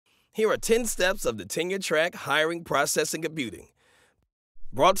Here are 10 steps of the tenure-track hiring process in computing.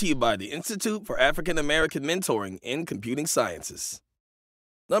 Brought to you by the Institute for African American Mentoring in Computing Sciences.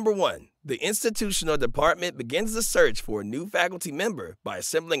 Number 1. The institution or department begins the search for a new faculty member by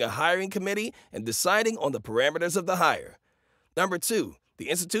assembling a hiring committee and deciding on the parameters of the hire. Number 2. The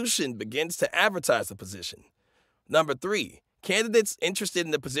institution begins to advertise the position. Number 3. Candidates interested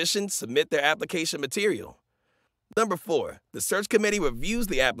in the position submit their application material. Number 4. The search committee reviews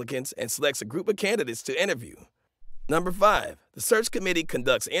the applicants and selects a group of candidates to interview. Number 5. The search committee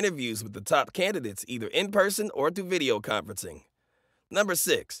conducts interviews with the top candidates either in person or through video conferencing. Number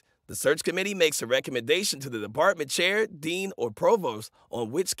 6. The search committee makes a recommendation to the department chair, dean, or provost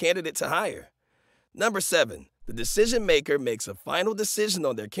on which candidate to hire. Number 7. The decision maker makes a final decision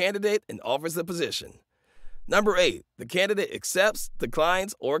on their candidate and offers the position. Number 8. The candidate accepts,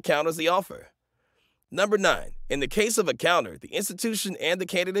 declines, or counters the offer. Number 9. In the case of a counter, the institution and the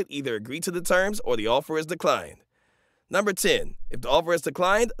candidate either agree to the terms or the offer is declined. Number 10. If the offer is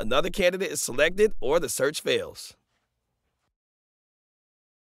declined, another candidate is selected or the search fails.